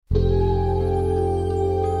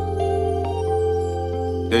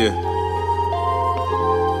Yeah,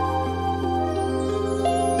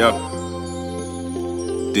 yeah.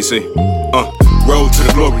 DC. Road to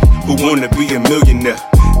the glory, who wanna be a millionaire?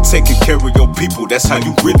 Taking care of your people, that's how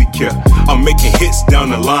you really care. I'm making hits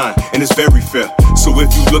down the line, and it's very fair. So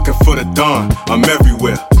if you looking for the dawn, I'm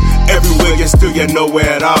everywhere. Everywhere, yet still yet nowhere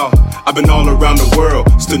at all. I've been all around the world,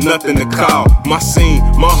 still nothing to call. My scene,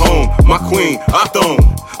 my home, my queen, I thrown.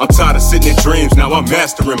 I'm tired of sitting in dreams, now I'm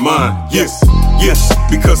mastering mine. Yes, yes,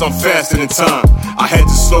 because I'm faster than time. I had to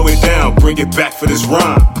slow it down, bring it back for this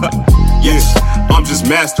rhyme. Yes, I'm just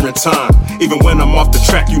mastering time. Even when I'm off the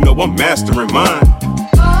track, you know I'm mastering mine.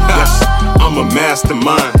 Yes, I'm a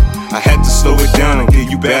mastermind. I had to slow it down and give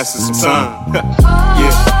you bastards some time.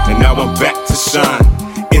 Yeah, and now I'm back to shine.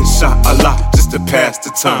 Inshallah, just to pass the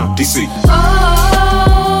time. DC.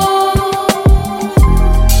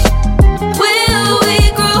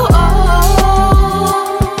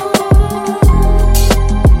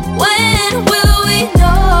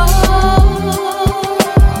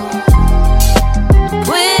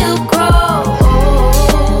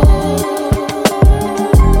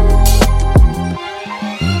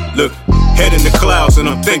 Look, head in the clouds and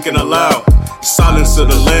I'm thinking aloud. Silence of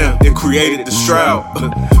the lamb, it created the shroud.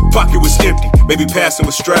 Pocket was empty, maybe passing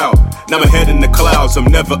with Stroud. Now my head in the clouds,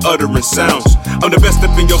 I'm never uttering sounds. I'm the best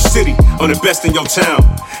up in your city, I'm the best in your town.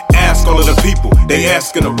 Ask all of the people, they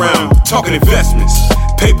asking around. Talking investments,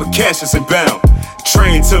 paper cash is inbound.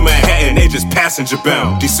 Train to Manhattan, they just passenger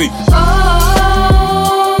bound. DC.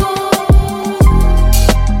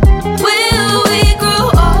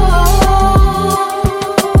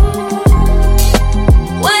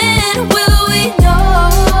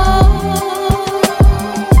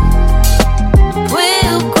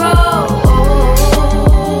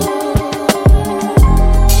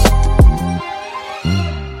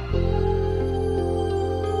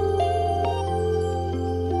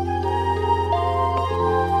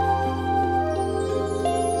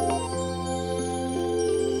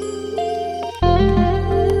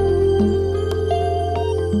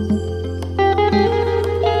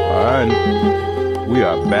 We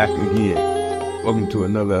are back again. Welcome to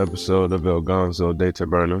another episode of Ganso de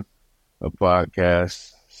Taberna, a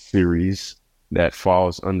podcast series that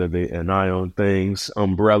falls under the An Eye on Things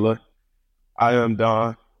umbrella. I am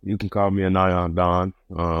Don. You can call me An Eye on Don.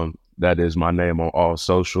 That is my name on all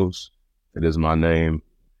socials. It is my name,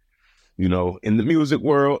 in the music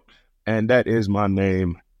world, and that is my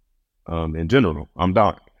name in general. I'm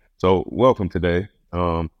Don. So welcome today.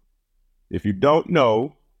 If you don't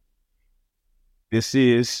know, this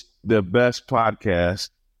is the best podcast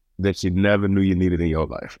that you never knew you needed in your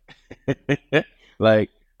life.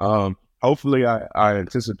 Hopefully I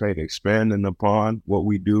anticipate expanding upon what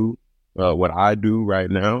we do, what I do right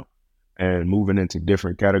now, and moving into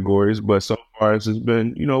different categories. But so far it's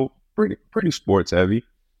been, pretty sports heavy.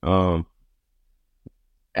 And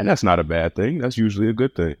that's not a bad thing. That's usually a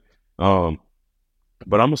good thing. But I'm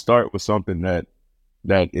gonna start with something that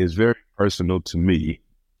is very personal to me.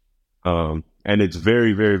 And it's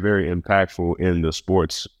very, very, very impactful in the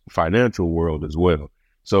sports financial world as well.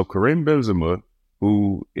 So Karim Benzema,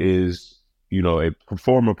 who is, a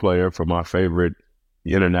former player for my favorite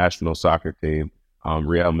international soccer team,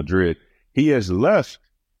 Real Madrid, he has left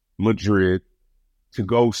Madrid to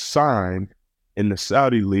go sign in the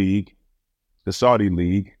Saudi League,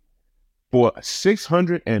 for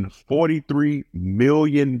 $643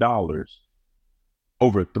 million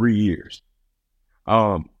over 3 years.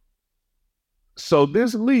 So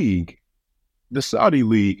this league, the Saudi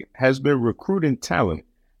League, has been recruiting talent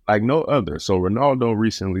like no other. So Ronaldo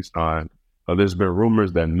recently signed. There's been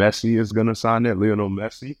rumors that Messi is going to sign it, Lionel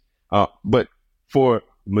Messi. But for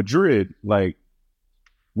Madrid, we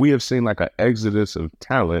have seen an exodus of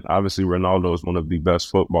talent. Obviously, Ronaldo is one of the best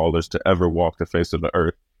footballers to ever walk the face of the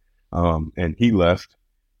earth. And he left.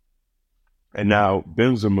 And now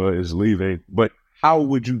Benzema is leaving. But how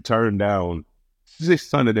would you turn down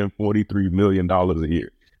 $643 million a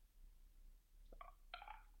year?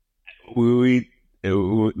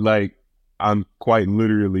 I'm quite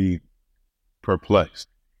literally perplexed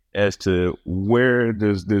as to where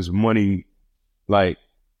does this money, wow.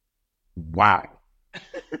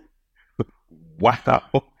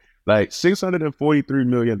 $643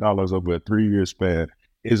 million over a 3-year span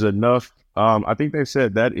is enough. I think they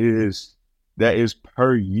said that is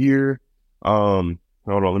per year.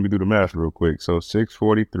 Hold on, let me do the math real quick. So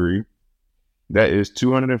 643, that is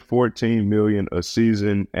 $214 million a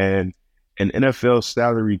season, and an NFL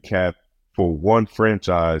salary cap for one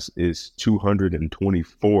franchise is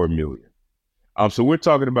 $224 million. So we're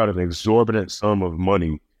talking about an exorbitant sum of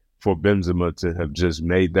money for Benzema to have just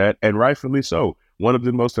made that, and rightfully so. one of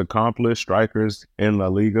the most accomplished strikers in La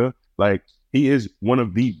Liga. Like, he is one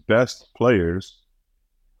of the best players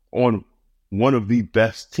on one of the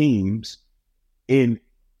best teams in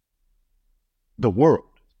the world.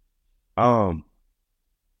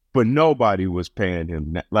 But nobody was paying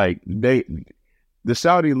him. Like, the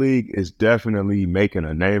Saudi League is definitely making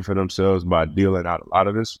a name for themselves by dealing out a lot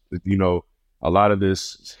of this.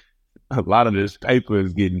 A lot of this paper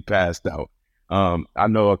is getting passed out. I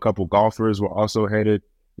know a couple golfers were also headed,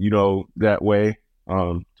 that way,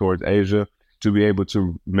 towards Asia, to be able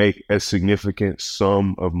to make a significant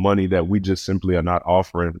sum of money that we just simply are not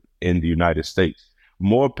offering in the United States.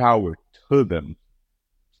 More power to them.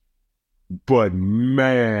 But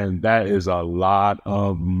man, that is a lot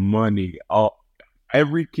of money.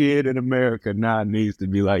 Every kid in America now needs to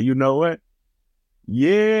be like, you know what?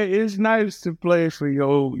 Yeah, it's nice to play for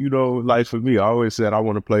like for me, I always said I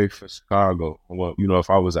want to play for Chicago. Well, if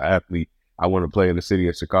I was an athlete, I want to play in the city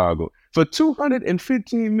of Chicago. For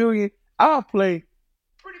 $215 million, I'll play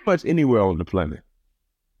pretty much anywhere on the planet.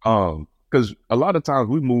 Because a lot of times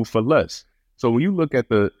we move for less. So when you look at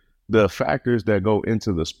the factors that go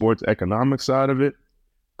into the sports economic side of it,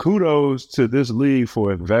 kudos to this league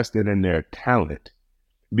for investing in their talent,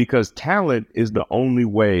 because talent is the only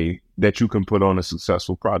way that you can put on a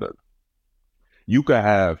successful product. You could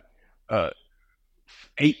have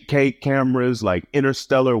 8K cameras, like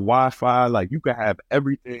interstellar Wi-Fi, like you could have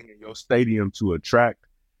everything in your stadium to attract,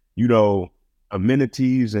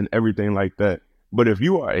 amenities and everything like that. But if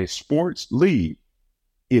you are a sports league,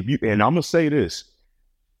 and I'm going to say this,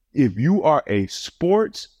 if you are a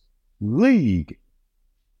sports league,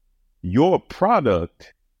 your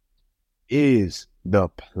product is the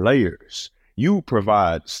players. You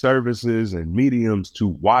provide services and mediums to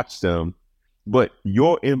watch them, but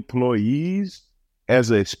your employees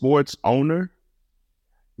as a sports owner,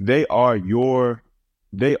 they are your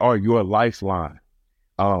lifeline.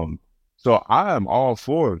 So I am all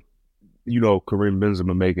for, Karim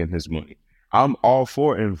Benzema making his money. I'm all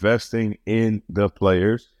for investing in the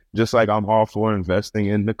players, just like I'm all for investing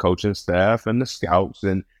in the coaching staff and the scouts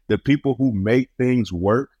and the people who make things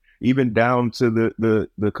work, even down to the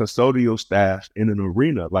custodial staff in an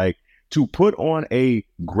arena. Like, to put on a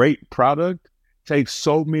great product takes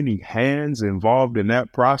so many hands involved in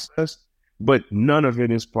that process, but none of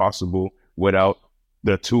it is possible without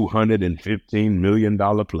the $215 million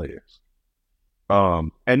players.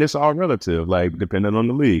 And it's all relative, like, depending on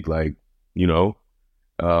the league, like,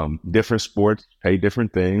 different sports pay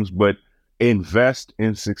different things, but invest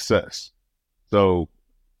in success. So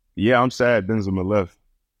yeah, I'm sad Benzema left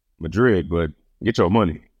Madrid, but get your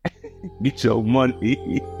money. Get your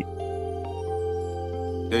money.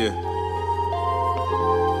 Yeah.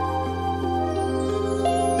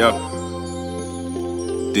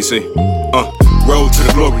 DC. Road to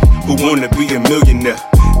the glory. Who wanna be a millionaire?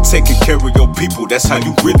 Taking care of your people, that's how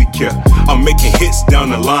you really care. I'm making hits down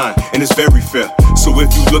the line, and it's very fair. So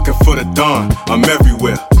if you looking for the dawn, I'm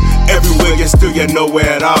everywhere. Everywhere, yet still yet nowhere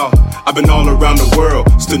at all. I've been all around the world,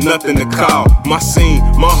 still nothing to call. My scene,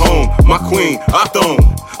 my home, my queen, I thrown.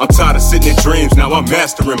 I'm tired of sitting in dreams, now I'm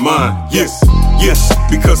mastering mine. Yes,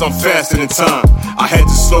 because I'm faster than time. I had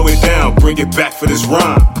to slow it down, bring it back for this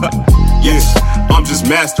rhyme. Yes, I'm just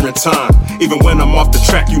mastering time. Even when I'm off the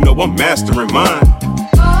track, I'm mastering mine.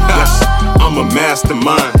 Yes, I'm a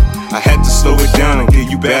mastermind. I had to slow it down and give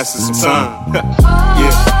you bastards some time.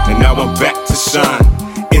 Yeah, and now I'm back to shine.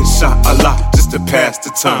 Inshallah, just to pass the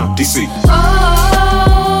time. DC.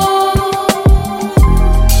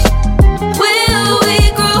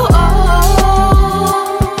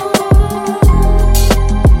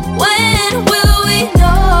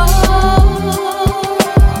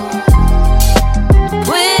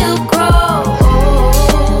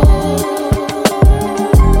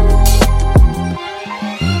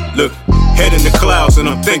 Look, head in the clouds and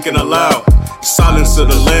I'm thinking aloud. Silence of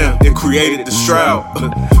the lamb, it created the shroud.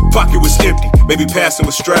 Pocket was empty, maybe passing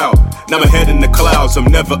with Stroud. Now my head in the clouds,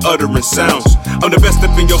 I'm never uttering sounds. I'm the best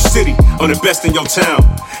up in your city, I'm the best in your town.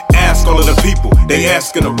 Ask all of the people, they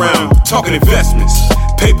asking around. Talking investments,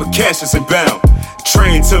 paper cash is inbound.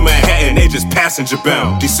 Train to Manhattan, they just passenger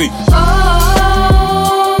bound. DC.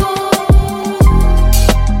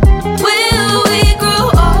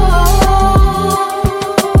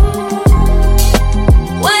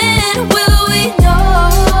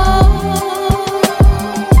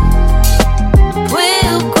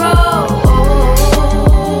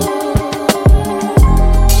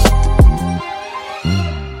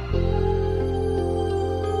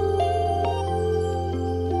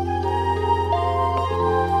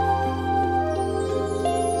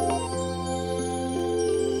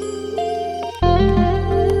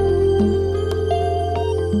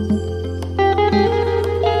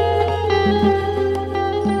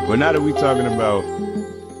 now that we're talking about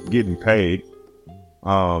getting paid,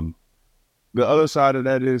 the other side of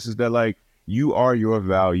that is that like you are your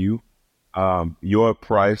value. Your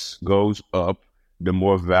price goes up the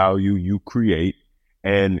more value you create,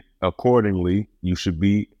 and accordingly, you should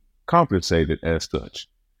be compensated as such.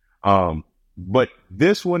 But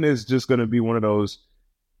this one is just going to be one of those.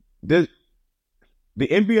 The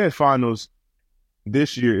NBA Finals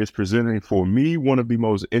this year is presenting for me one of the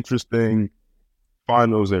most interesting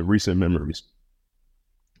finals in recent memories.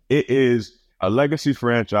 It is a legacy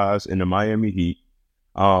franchise in the Miami Heat,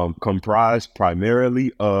 comprised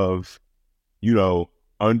primarily of,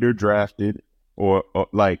 underdrafted or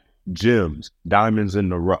like gems, diamonds in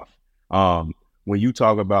the rough. When you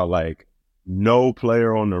talk about like no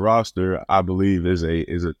player on the roster, I believe is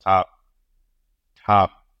a top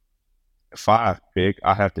 5 pick.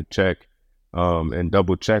 I have to check and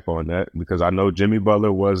double check on that because I know Jimmy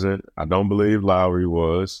Butler wasn't. I don't believe Lowry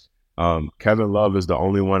was. Kevin Love is the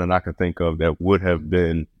only one that I can think of that would have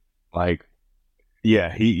been like,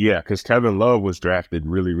 because Kevin Love was drafted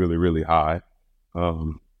really, really, really high. But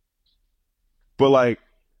like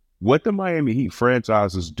what the Miami Heat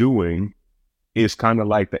franchise is doing is kind of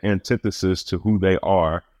like the antithesis to who they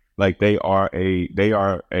are. Like they are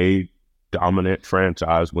a dominant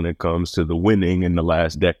franchise when it comes to the winning in the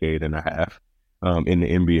last decade and a half in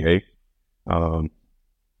the NBA.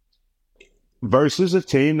 Versus a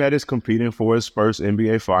team that is competing for its first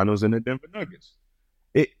NBA Finals in the Denver Nuggets.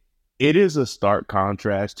 It is a stark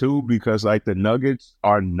contrast too, because like the Nuggets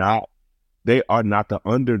are not the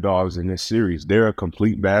underdogs in this series. They're a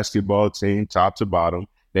complete basketball team, top to bottom.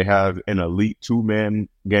 They have an elite 2-man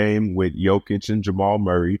game with Jokic and Jamal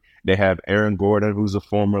Murray. They have Aaron Gordon, who's a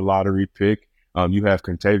former lottery pick. You have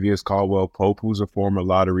Kentavious Caldwell-Pope, who's a former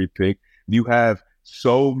lottery pick. You have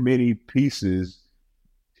so many pieces,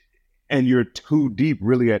 and you're too deep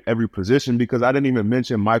really at every position, because I didn't even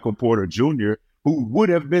mention Michael Porter Jr., who would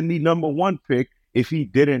have been the number 1 pick if he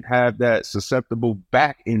didn't have that susceptible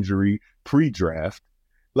back injury pre-draft.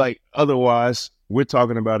 Like, otherwise, we're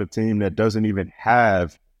talking about a team that doesn't even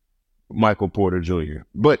have Michael Porter Jr.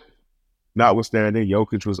 But notwithstanding,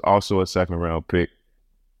 Jokic was also a 2nd-round pick.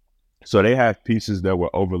 So they have pieces that were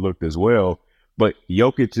overlooked as well. But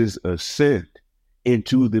Jokic's ascent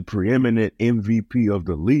into the preeminent MVP of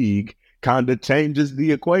the league kind of changes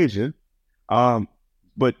the equation.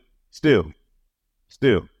 But still,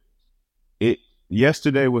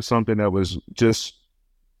 yesterday was something that was just,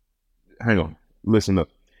 hang on, listen up.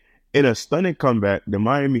 In a stunning comeback, the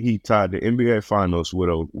Miami Heat tied the NBA Finals with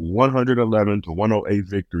a 111-108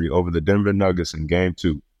 victory over the Denver Nuggets in Game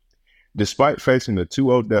 2. Despite facing a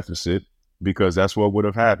 2-0 deficit, because that's what would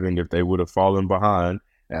have happened if they would have fallen behind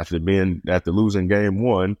after losing Game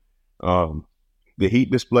 1, the Heat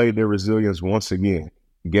displayed their resilience once again.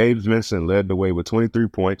 Gabe Vincent led the way with 23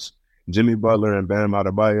 points. Jimmy Butler and Bam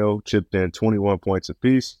Adebayo chipped in 21 points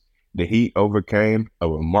apiece. The Heat overcame a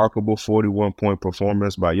remarkable 41-point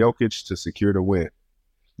performance by Jokic to secure the win.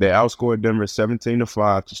 They outscored Denver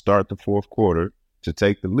 17-5 to start the 4th quarter to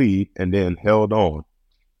take the lead, and then held on.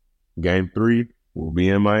 Game 3 will be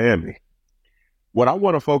in Miami. What I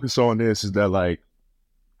want to focus on is that, like,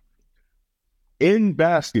 in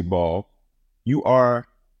basketball, you are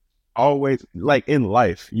always, like in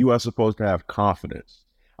life, you are supposed to have confidence.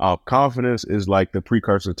 Confidence is like the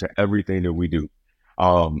precursor to everything that we do,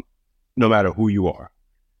 no matter who you are.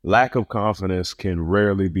 Lack of confidence can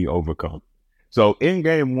rarely be overcome. So in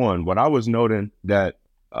Game 1, what I was noting that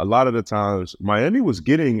a lot of the times Miami was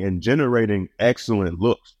getting and generating excellent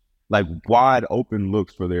looks, like wide open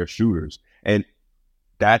looks for their shooters. And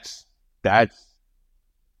that's Eric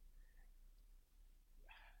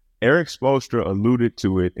Spoelstra alluded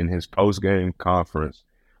to it in his post-game conference.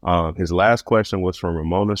 His last question was from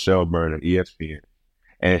Ramona Shelburne at ESPN,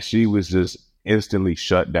 and she was just instantly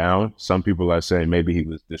shut down. Some people are saying maybe he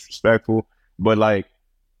was disrespectful, but like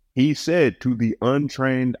he said, to the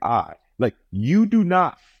untrained eye, like, you do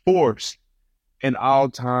not force an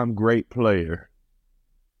all-time great player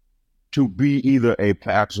to be either a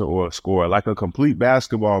passer or a scorer. Like a complete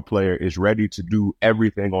basketball player is ready to do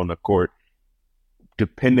everything on the court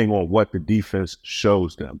depending on what the defense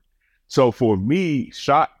shows them. So for me,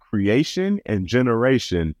 shot creation and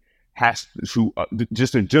generation has to,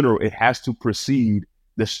 just in general, it has to precede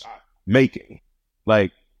the shot making.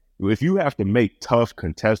 Like, if you have to make tough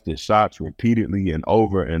contested shots repeatedly and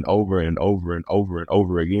over and over and over and over and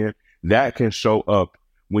over again, that can show up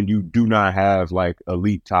when you do not have like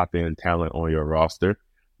elite top end talent on your roster.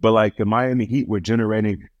 But like the Miami Heat were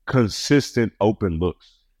generating consistent open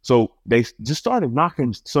looks. So they just started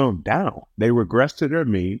knocking some down. They regressed to their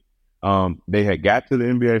mean. They had got to the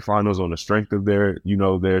NBA Finals on the strength of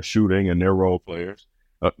their shooting and their role players,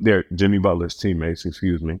 their Jimmy Butler's teammates,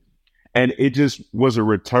 excuse me. And it just was a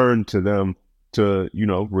return to them to,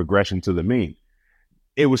 regression to the mean.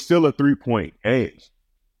 It was still a 3-point game.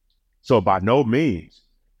 So by no means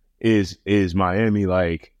is Miami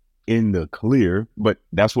like in the clear, but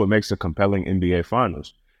that's what makes a compelling NBA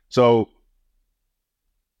Finals. So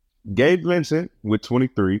Gabe Vincent with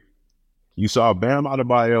 23. You saw Bam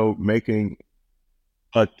Adebayo making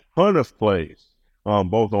a ton of plays,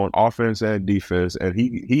 both on offense and defense, and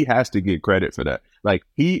he has to get credit for that. Like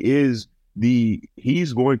he's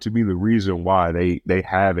going to be the reason why they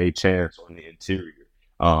have a chance on the interior,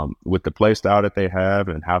 with the play style that they have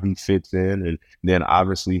and how he fits in, and then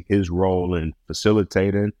obviously his role in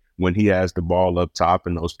facilitating when he has the ball up top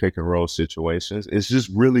in those pick and roll situations. It's just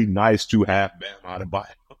really nice to have Bam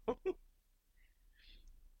Adebayo.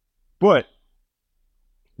 But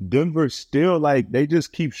Denver still, like, they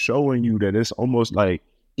just keep showing you that it's almost like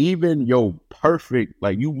even your perfect,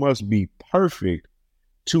 like you must be perfect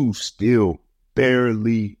to still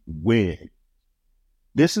barely win.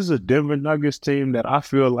 This is a Denver Nuggets team that I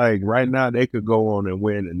feel like right now they could go on and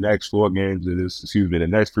win the next the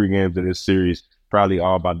next 3 games of this series, probably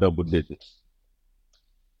all by double digits.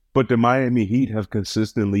 But the Miami Heat have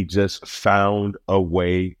consistently just found a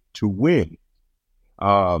way to win.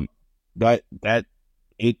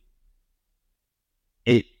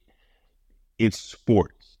 It's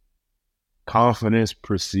sports. Confidence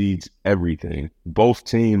precedes everything. Both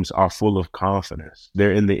teams are full of confidence.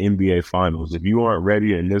 They're in the NBA Finals. If you aren't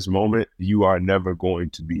ready in this moment, you are never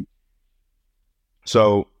going to be.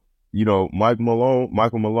 So,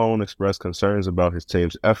 Michael Malone expressed concerns about his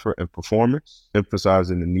team's effort and performance,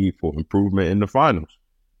 emphasizing the need for improvement in the finals.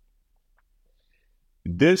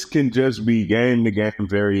 This can just be game-to-game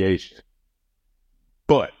variation.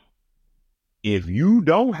 But if you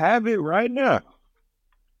don't have it right now,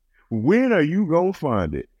 when are you gonna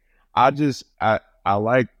find it? I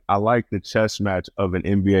like the chess match of an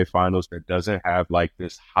NBA Finals that doesn't have like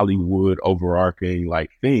this Hollywood overarching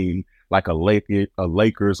like theme like a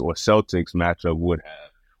Lakers or Celtics matchup would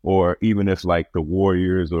have, or even if like the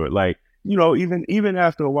Warriors or like even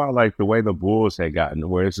after a while, like the way the Bulls had gotten,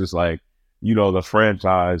 where it's just like the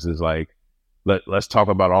franchise is like let's talk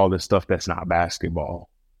about all this stuff that's not basketball,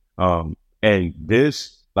 and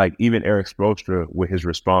this. Like even Eric Spoelstra with his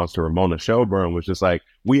response to Ramona Shelburne was just like,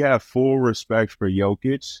 we have full respect for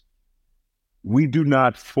Jokic. We do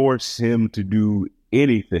not force him to do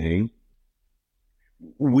anything.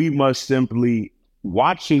 We must simply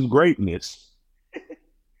watch his greatness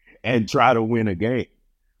and try to win a game.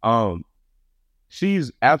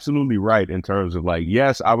 She's absolutely right in terms of like,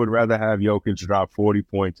 yes, I would rather have Jokic drop 40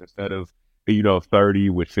 points instead of 30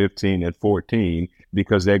 with 15 and 14,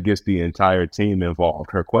 because that gets the entire team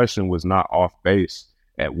involved. Her question was not off base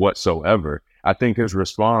at whatsoever. I think his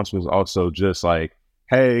response was also just like,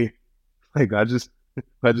 hey, like I just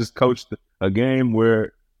coached a game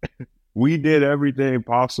where we did everything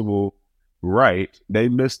possible right. They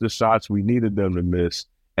missed the shots we needed them to miss,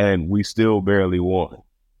 and we still barely won.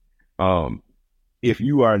 If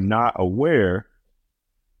you are not aware,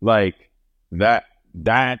 like that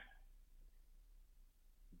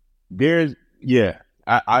there's,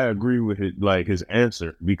 I agree with it, like his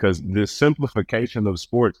answer, because the simplification of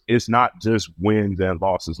sports, it's not just wins and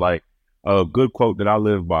losses. Like a good quote that I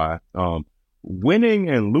live by, winning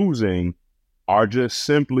and losing are just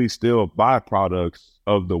simply still byproducts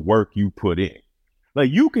of the work you put in. Like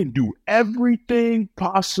you can do everything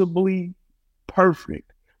possibly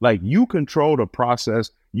perfect. Like you control the process,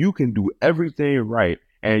 you can do everything right,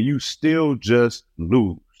 and you still just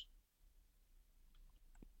lose.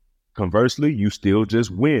 Conversely, you still just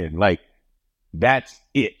win. Like, that's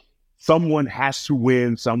it. Someone has to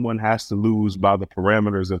win, someone has to lose by the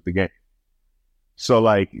parameters of the game. So,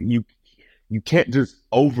 like, you can't just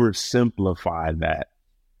oversimplify that.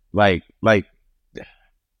 Like,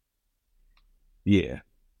 yeah.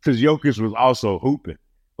 Because Jokic was also hooping.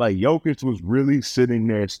 Like, Jokic was really sitting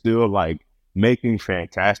there still, like, making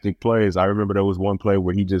fantastic plays. I remember there was one play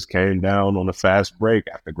where he just came down on a fast break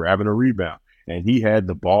after grabbing a rebound. And he had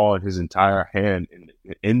the ball in his entire hand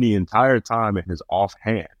in the entire time in his off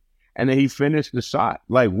hand. And then he finished the shot,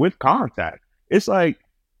 like with contact. It's like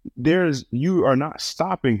you are not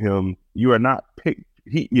stopping him. You are not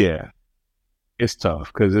it's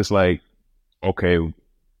tough because it's like, okay,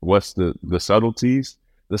 what's the subtleties?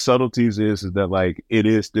 The subtleties is that like it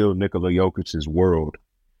is still Nikola Jokic's world.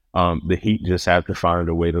 The Heat just have to find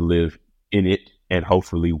a way to live in it and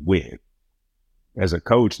hopefully win. As a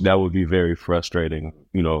coach, that would be very frustrating,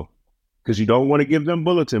 because you don't want to give them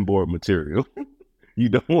bulletin board material. You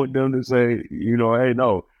don't want them to say, hey,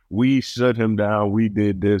 no, we shut him down. We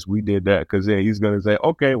did this, we did that. Because then he's going to say,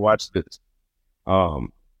 okay, watch this.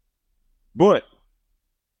 But,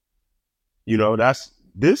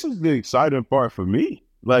 this is the exciting part for me.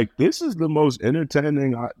 Like, this is the most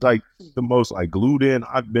entertaining, the most glued in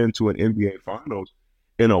I've been to an NBA Finals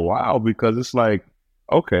in a while, because it's like,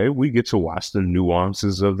 okay, we get to watch the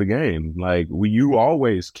nuances of the game. Like, you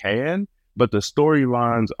always can, but the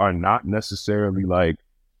storylines are not necessarily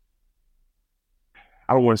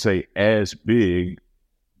I don't want to say as big,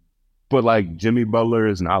 but Jimmy Butler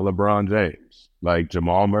is not LeBron James.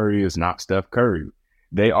 Jamal Murray is not Steph Curry.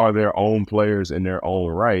 They are their own players in their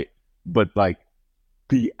own right, but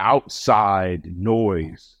the outside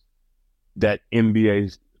noise that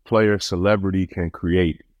NBA player celebrity can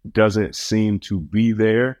create doesn't seem to be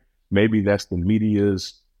there. Maybe that's the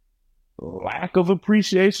media's lack of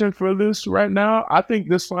appreciation for this right now. I think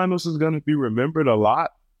this finals is going to be remembered a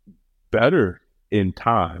lot better in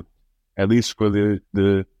time, at least for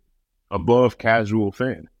the above casual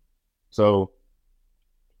fan. So,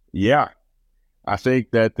 yeah, I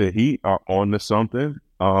think that the Heat are on to something.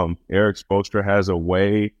 Eric Spoelstra has a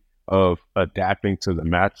way of adapting to the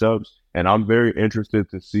matchups, and I'm very interested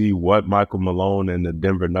to see what Michael Malone and the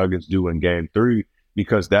Denver Nuggets do in Game 3,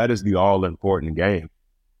 because that is the all-important game.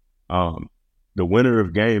 The winner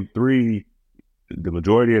of Game 3, the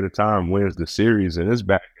majority of the time, wins the series, and it's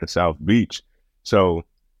back in South Beach. So,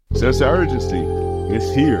 sense of urgency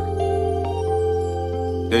is here.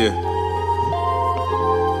 Yeah.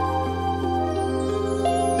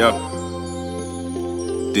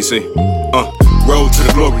 DC. Road to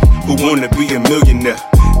the glory. Who wanna be a millionaire?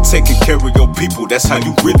 Taking care of your people, that's how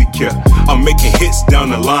you really care. I'm making hits down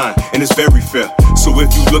the line, and it's very fair. So if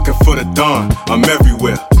you looking for the dawn, I'm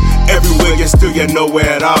everywhere. Everywhere, yet still yet nowhere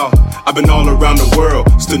at all. I've been all around the world,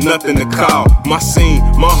 still nothing to call. My scene,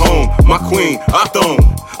 my home, my queen, I thrown.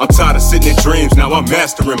 I'm tired of sitting in dreams, now I'm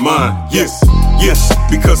mastering mine. Yes,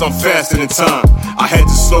 because I'm faster than time. I had to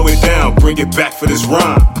slow it down, bring it back for this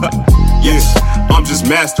rhyme. Yes, I'm just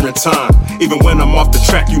mastering time. Even when I'm off the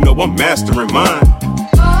track, I'm mastering mine.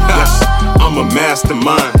 Yes, I'm a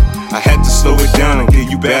mastermind. I had to slow it down and give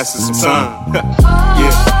you bastards some time.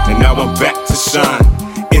 Yeah, and now I'm back to shine.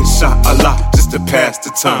 Inshallah, just to pass the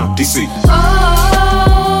time. DC.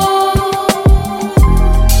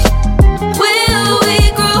 Will we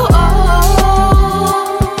grow old?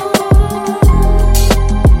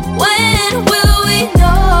 When will we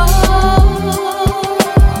know?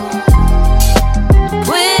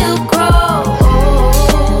 We'll grow old.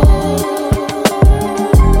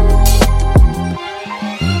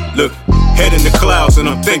 Look, head in the clouds and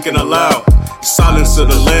I'm thinking aloud. Silence of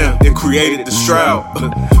the lamb, it created the shroud.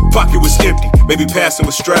 Pocket was empty, maybe passing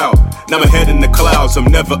with Stroud. Now my head in the clouds, I'm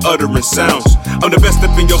never uttering sounds. I'm the best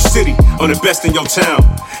up in your city, I'm the best in your town.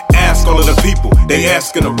 Ask all of the people, they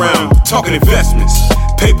asking around. Talking investments,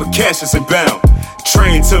 paper cash is inbound.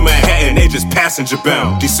 Train to Manhattan, they just passenger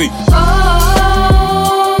bound. DC.